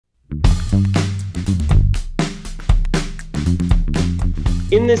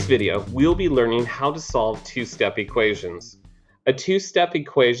In this video, we'll be learning how to solve two-step equations. A two-step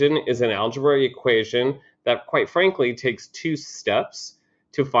equation is an algebra equation that, quite frankly, takes two steps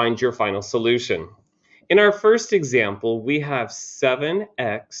to find your final solution. In our first example, we have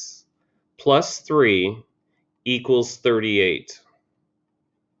 7x plus 3 equals 38.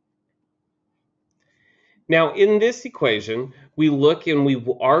 Now, in this equation, we look and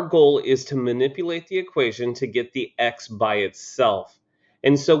our goal is to manipulate the equation to get the x by itself.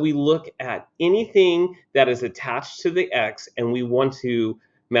 And so we look at anything that is attached to the x and we want to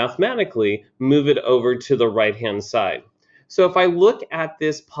mathematically move it over to the right-hand side. So if I look at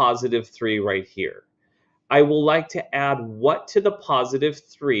this positive 3 right here, I will like to add what to the positive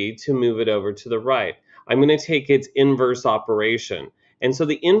 3 to move it over to the right? I'm going to take its inverse operation. And so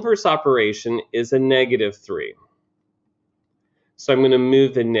the inverse operation is a negative 3. So I'm going to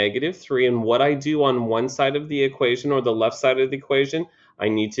move the negative 3, and what I do on one side of the equation or the left side of the equation, I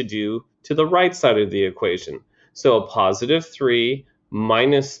need to do to the right side of the equation. So a positive 3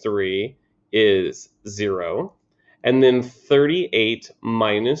 minus 3 is 0. And then 38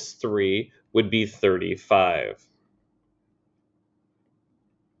 minus 3 would be 35.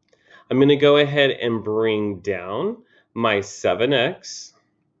 I'm going to go ahead and bring down my 7x.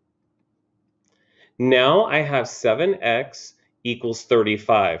 Now I have 7x equals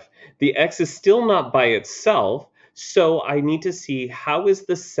 35. The x is still not by itself, so I need to see how is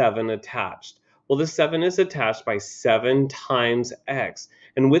the 7 attached. Well, the 7 is attached by 7 times x.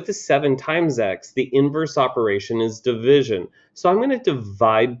 And with the 7 times x, the inverse operation is division. So I'm going to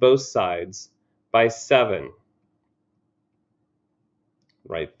divide both sides by 7.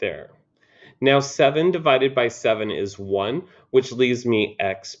 Right there. Now 7 divided by 7 is 1, which leaves me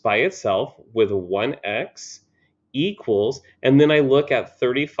x by itself with 1x equals, and then I look at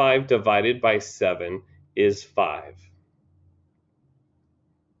 35 divided by 7 is 5.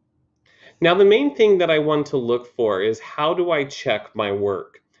 Now the main thing that I want to look for is how do I check my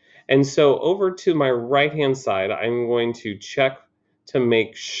work? And so over to my right-hand side, I'm going to check to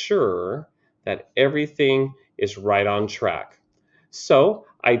make sure that everything is right on track. So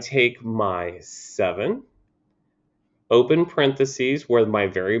I take my 7, open parentheses where my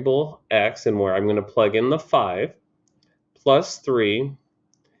variable x and where I'm going to plug in the 5, plus 3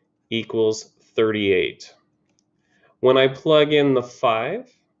 equals 38. When I plug in the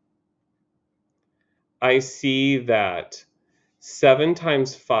 5, I see that 7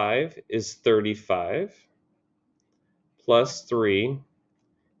 times 5 is 35, plus 3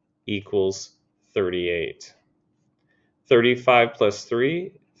 equals 38. 35 plus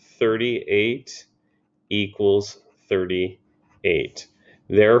 3, 38 equals 38.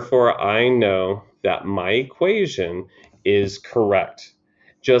 Therefore, I know that my equation is correct.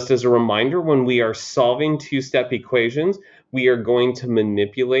 Just as a reminder, when we are solving two-step equations, we are going to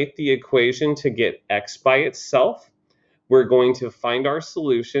manipulate the equation to get x by itself. We're going to find our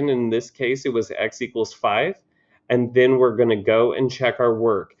solution. In this case, it was x equals 5. And then we're going to go and check our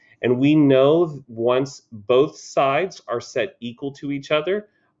work. And we know once both sides are set equal to each other,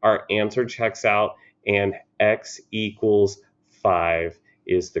 our answer checks out and x equals 5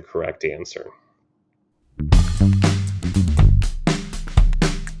 is the correct answer.